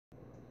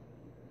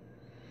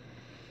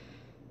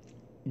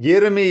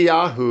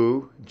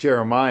Yirmiyahu,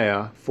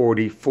 Jeremiah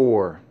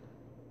 44.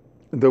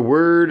 The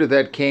word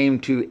that came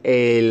to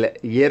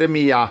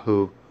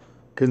Yirmiyahu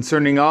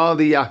concerning all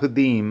the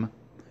Yahudim,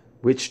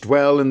 which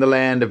dwell in the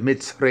land of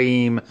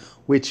Mitzrayim,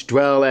 which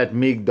dwell at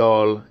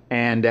Migdol,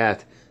 and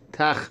at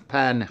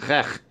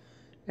Tachpanchech,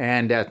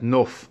 and at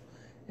Noph,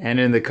 and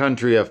in the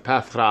country of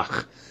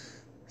Pathrach,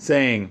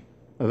 saying,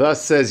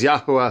 Thus says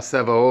Yahuwah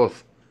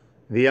Sevaoth,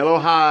 the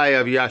Elohai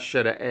of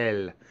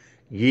Yashara'el,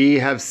 Ye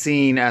have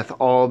seen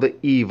all the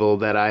evil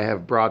that I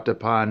have brought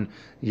upon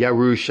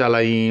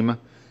Yerushalayim,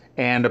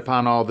 and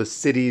upon all the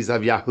cities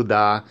of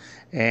Yehudah,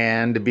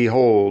 and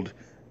behold,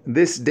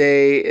 this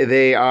day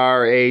they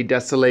are a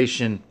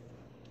desolation,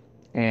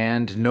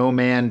 and no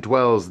man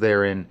dwells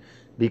therein,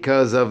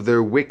 because of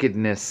their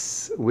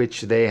wickedness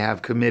which they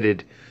have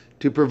committed,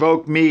 to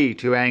provoke me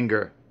to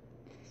anger,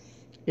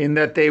 in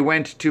that they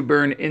went to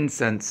burn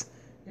incense,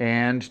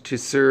 and to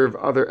serve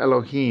other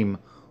Elohim,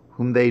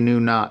 whom they knew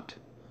not.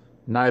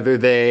 Neither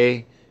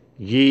they,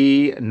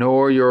 ye,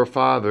 nor your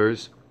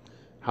fathers.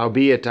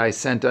 Howbeit I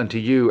sent unto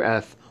you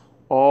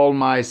all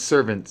my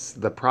servants,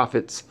 the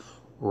prophets,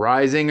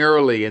 rising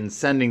early and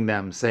sending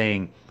them,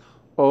 saying,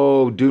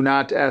 O do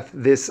not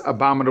this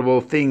abominable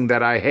thing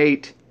that I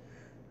hate.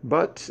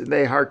 But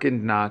they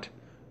hearkened not,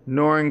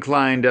 nor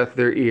inclined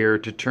their ear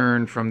to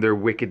turn from their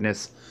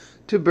wickedness,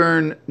 to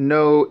burn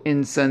no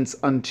incense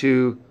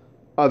unto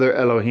other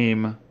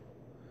Elohim.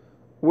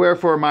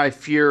 Wherefore my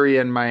fury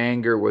and my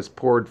anger was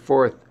poured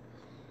forth,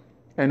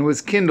 and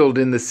was kindled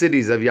in the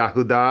cities of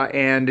Yehudah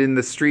and in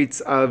the streets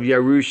of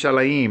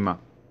Yerushalayim.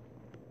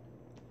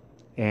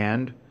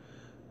 And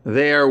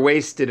they are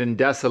wasted and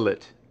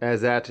desolate,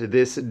 as at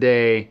this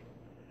day.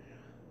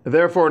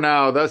 Therefore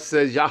now, thus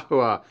says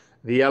Yahuwah,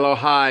 the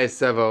Elohai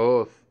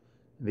Sevaoth,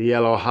 the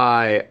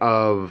Elohai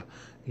of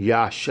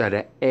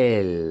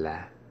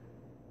Yashara'el.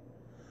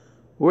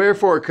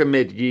 Wherefore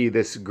commit ye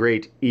this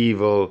great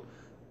evil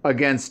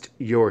against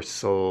your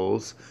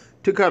souls,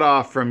 to cut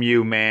off from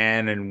you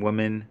man and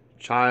woman,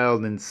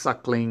 child and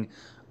suckling,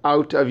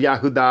 out of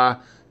Yehudah,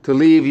 to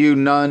leave you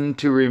none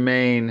to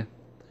remain,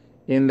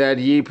 in that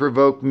ye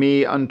provoke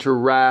me unto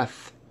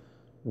wrath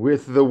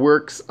with the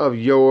works of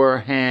your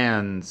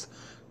hands,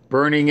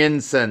 burning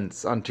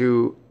incense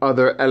unto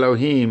other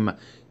Elohim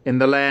in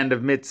the land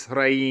of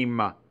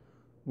Mitzrayim,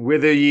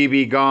 whither ye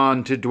be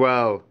gone to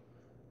dwell,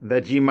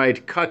 that ye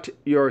might cut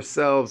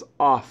yourselves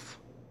off,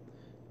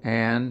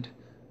 and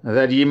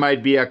that ye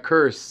might be a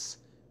curse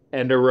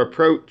and a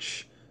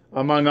reproach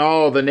among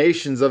all the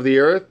nations of the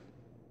earth?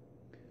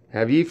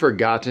 Have ye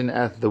forgotten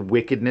the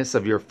wickedness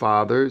of your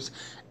fathers,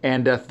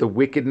 and the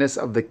wickedness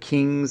of the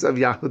kings of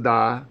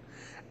Yehudah,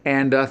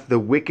 and the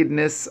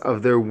wickedness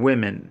of their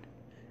women,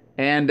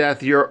 and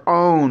your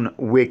own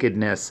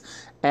wickedness,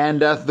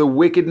 and the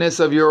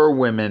wickedness of your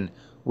women,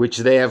 which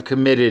they have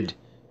committed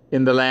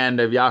in the land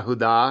of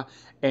Yehudah,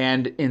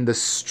 and in the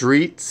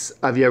streets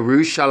of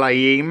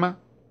Yerushalayim?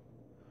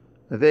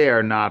 They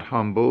are not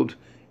humbled,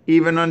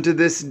 even unto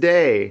this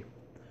day,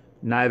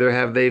 neither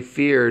have they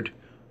feared,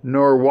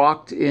 nor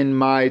walked in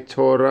my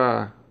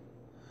Torah,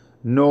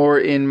 nor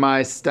in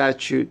my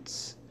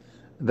statutes,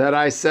 that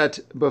I set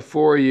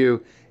before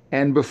you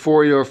and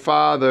before your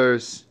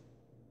fathers.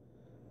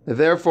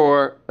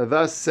 Therefore,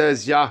 thus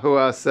says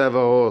Yahuwah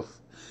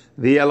Sevaoth,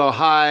 the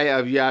Elohai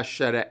of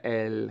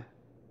Yashara'el,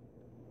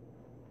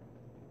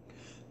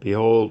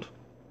 Behold,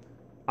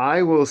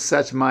 I will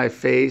set my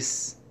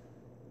face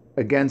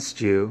against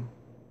you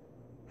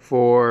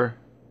for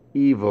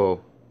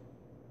evil,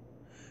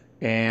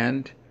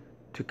 and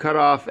to cut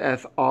off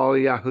all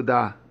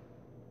Yehudah.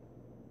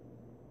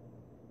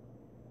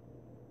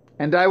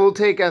 And I will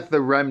take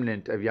the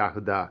remnant of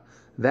Yehudah,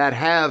 that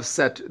have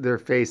set their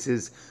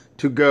faces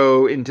to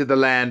go into the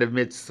land of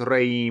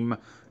Mitzrayim,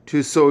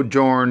 to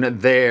sojourn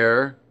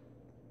there,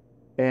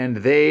 and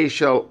they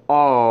shall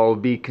all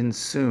be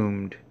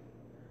consumed,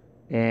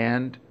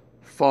 and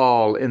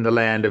fall in the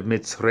land of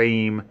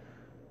Mitzrayim.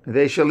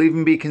 They shall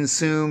even be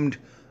consumed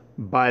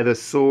by the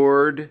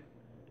sword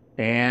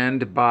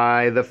and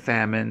by the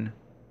famine.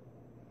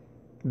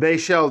 They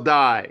shall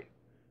die,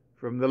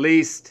 from the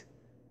least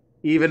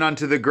even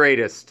unto the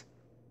greatest,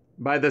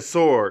 by the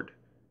sword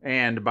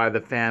and by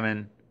the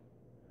famine.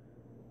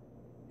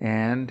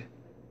 And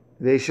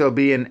they shall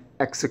be an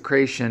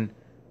execration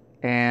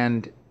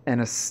and an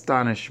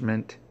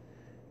astonishment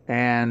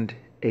and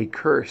a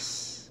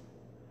curse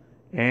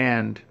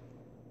and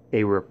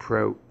a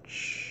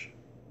reproach.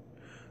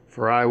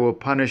 For I will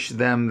punish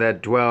them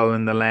that dwell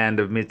in the land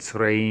of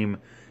Mitzrayim,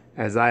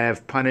 as I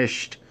have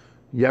punished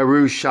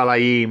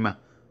Yerushalayim,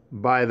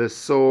 by the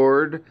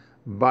sword,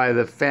 by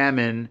the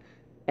famine,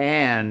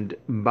 and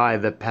by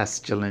the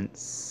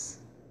pestilence.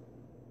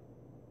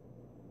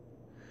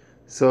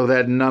 So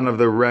that none of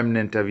the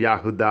remnant of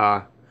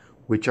Yehudah,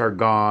 which are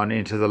gone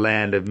into the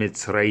land of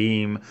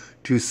Mitzrayim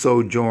to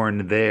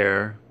sojourn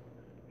there,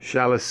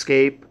 shall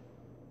escape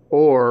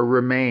or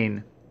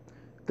remain,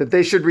 that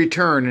they should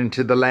return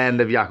into the land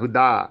of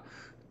Yehudah,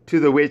 to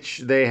the which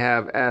they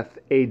have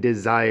a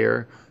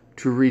desire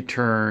to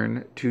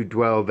return to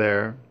dwell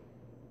there.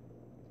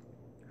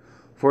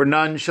 for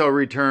none shall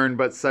return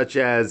but such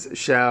as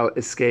shall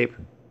escape.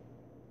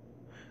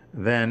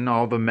 Then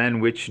all the men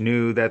which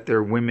knew that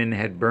their women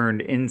had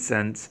burned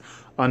incense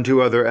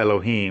unto other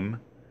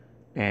Elohim,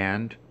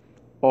 and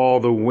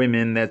all the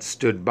women that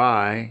stood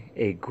by,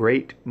 a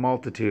great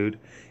multitude,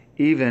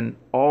 even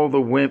all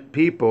the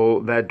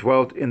people that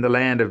dwelt in the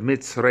land of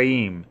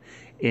Mitzrayim,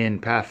 in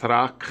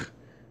Pathrach,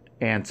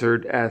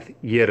 answered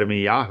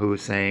Yirmiyahu,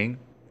 saying,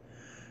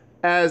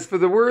 As for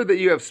the word that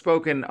you have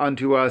spoken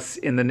unto us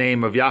in the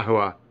name of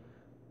Yahuwah,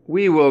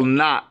 we will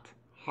not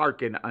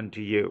hearken unto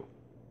you.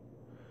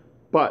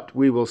 But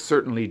we will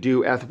certainly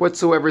do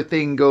whatsoever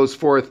thing goes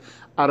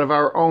forth out of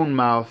our own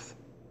mouth,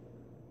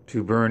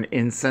 to burn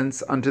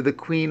incense unto the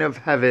Queen of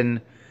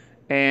Heaven,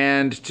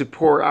 and to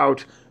pour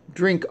out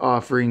drink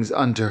offerings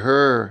unto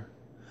her,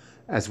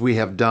 as we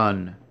have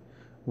done,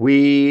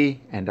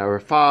 we and our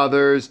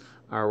fathers,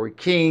 our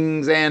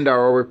kings and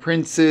our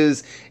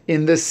princes,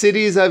 in the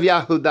cities of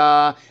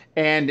Yehudah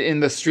and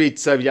in the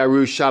streets of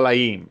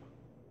Yerushalayim.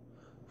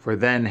 For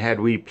then had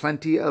we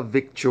plenty of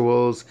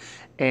victuals,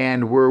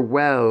 and were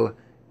well,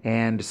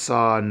 and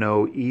saw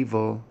no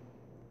evil.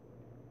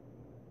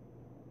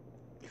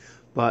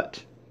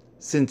 But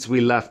since we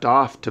left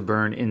off to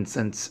burn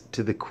incense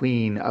to the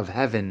Queen of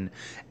Heaven,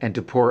 and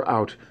to pour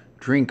out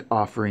drink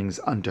offerings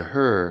unto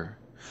her,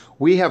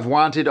 we have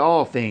wanted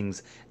all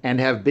things, and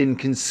have been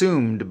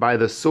consumed by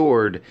the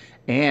sword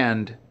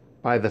and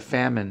by the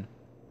famine.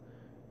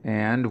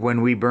 And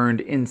when we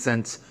burned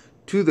incense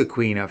to the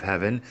Queen of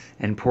Heaven,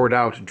 and poured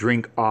out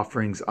drink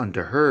offerings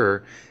unto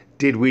her,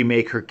 did we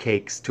make her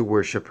cakes to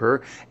worship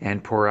her,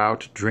 and pour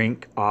out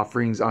drink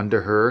offerings unto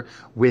her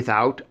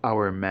without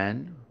our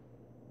men?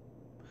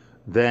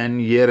 Then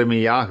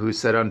Yirmiyahu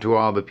said unto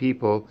all the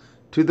people,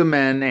 to the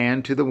men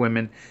and to the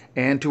women,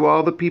 and to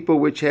all the people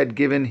which had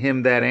given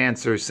him that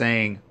answer,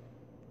 saying,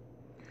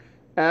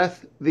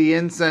 the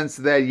incense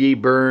that ye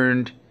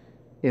burned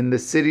in the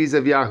cities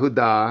of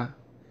Yehudah,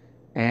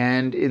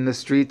 and in the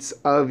streets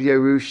of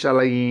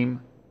Yerushalayim,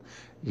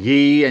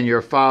 ye and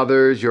your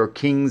fathers, your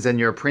kings and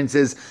your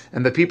princes,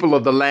 and the people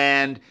of the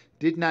land,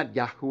 did not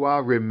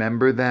Yahuwah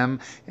remember them,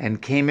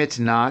 and came it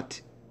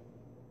not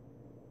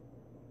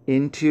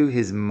into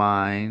his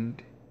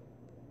mind,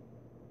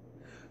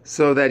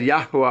 so that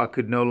Yahuwah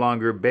could no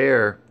longer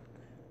bear,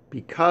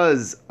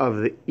 because of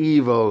the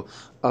evil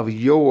of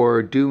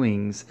your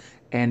doings,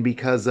 and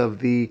because of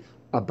the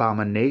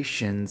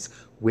abominations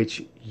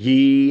which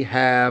ye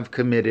have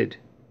committed.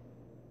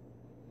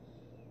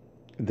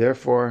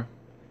 Therefore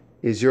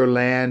is your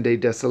land a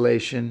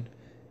desolation,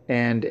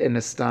 and an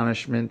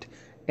astonishment,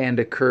 and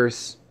a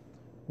curse,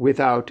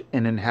 without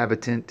an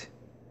inhabitant,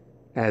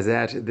 as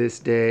at this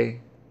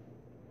day.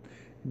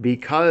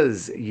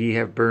 Because ye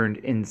have burned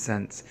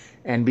incense,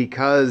 and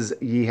because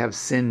ye have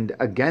sinned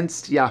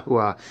against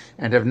Yahuwah,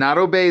 and have not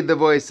obeyed the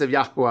voice of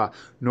Yahuwah,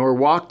 nor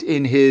walked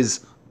in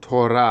his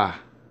Torah,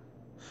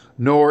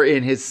 nor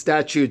in his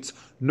statutes,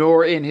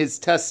 nor in his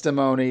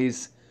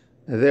testimonies,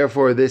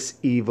 therefore this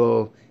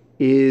evil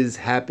is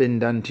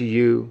happened unto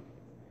you,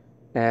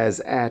 as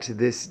at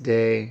this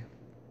day.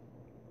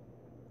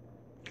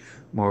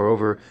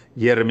 Moreover,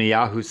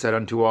 Yirmiyahu said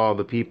unto all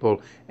the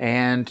people,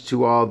 and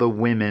to all the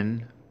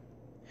women,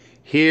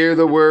 Hear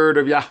the word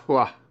of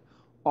Yahuwah,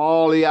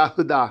 all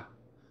Yehudah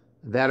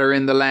that are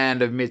in the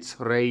land of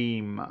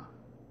Mitzrayim.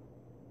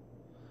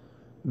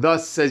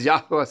 Thus says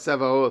Yahuwah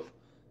Sevaoth,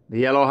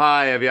 the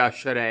Elohai of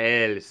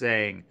Yashara'el,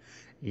 saying,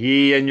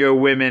 Ye and your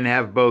women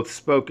have both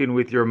spoken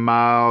with your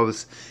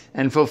mouths,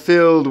 and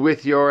fulfilled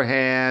with your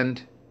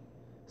hand,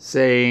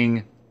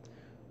 saying,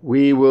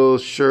 We will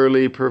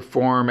surely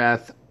perform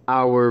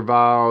our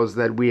vows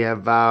that we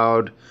have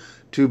vowed,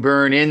 to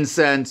burn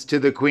incense to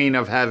the Queen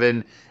of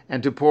Heaven,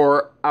 and to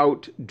pour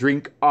out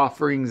drink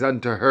offerings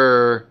unto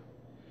her.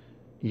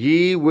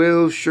 Ye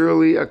will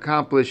surely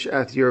accomplish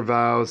your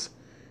vows,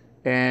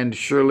 and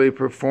surely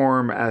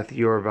perform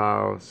your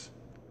vows.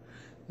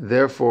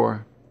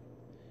 Therefore,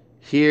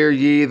 hear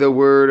ye the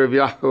word of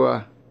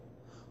Yahuwah,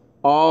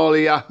 all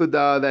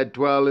Yehudah that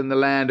dwell in the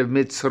land of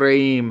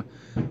Mitzrayim.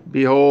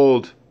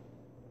 Behold,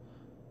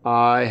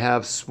 I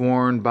have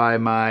sworn by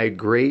my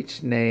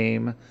great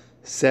name,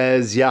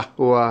 says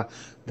Yahuwah,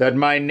 that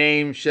my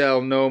name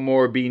shall no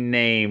more be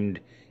named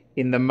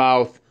in the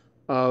mouth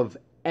of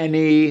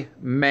any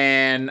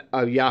man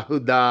of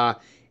Yehudah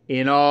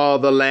in all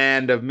the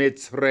land of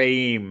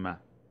Mitzrayim,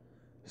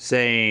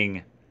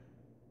 saying,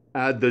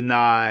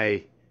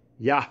 Adonai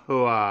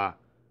Yahuwah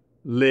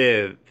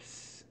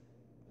lives.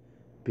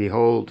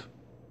 Behold,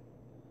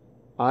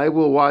 I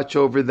will watch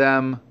over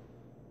them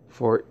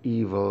for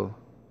evil,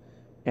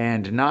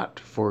 and not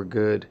for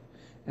good,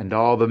 and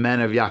all the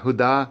men of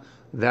Yehudah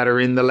that are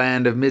in the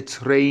land of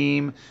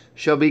Mitzrayim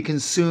shall be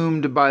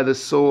consumed by the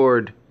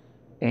sword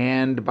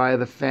and by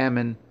the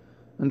famine,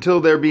 until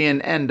there be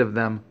an end of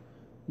them.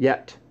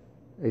 Yet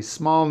a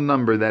small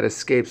number that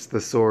escapes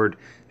the sword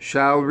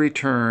shall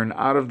return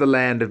out of the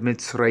land of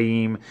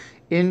Mitzrayim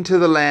into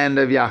the land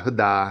of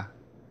Yehudah,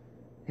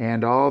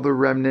 and all the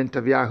remnant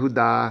of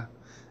Yehudah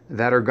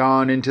that are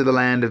gone into the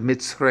land of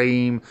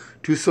Mitzrayim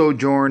to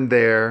sojourn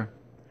there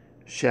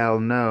shall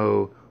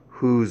know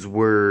whose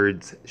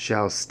words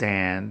shall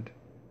stand,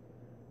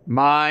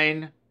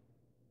 mine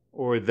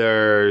or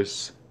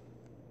theirs.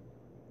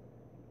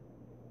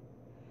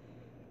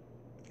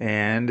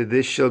 And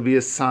this shall be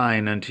a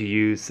sign unto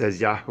you, says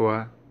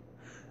Yahweh,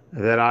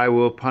 that I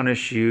will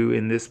punish you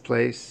in this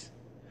place,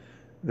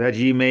 that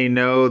ye may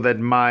know that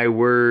my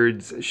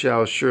words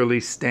shall surely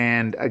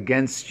stand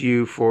against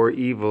you for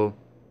evil.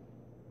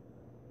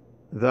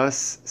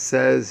 Thus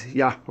says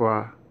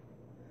Yahweh,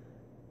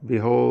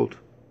 behold,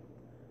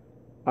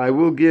 I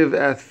will give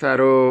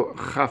Pharaoh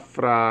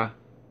Chafra,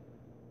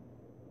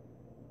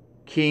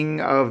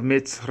 king of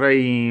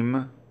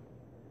Mitzrayim,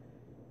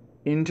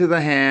 into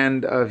the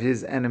hand of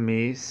his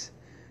enemies,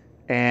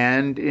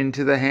 and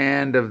into the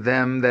hand of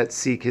them that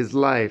seek his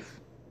life,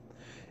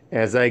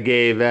 as I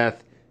gave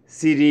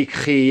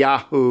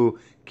Sidkiyahu,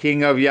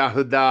 king of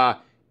Yehudah,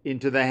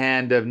 into the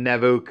hand of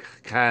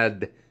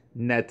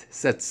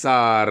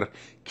Nebuchadnezzar,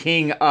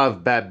 king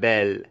of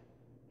Babel,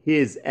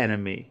 his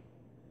enemy,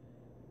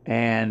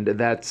 and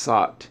that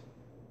sought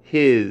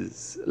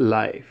his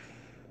life.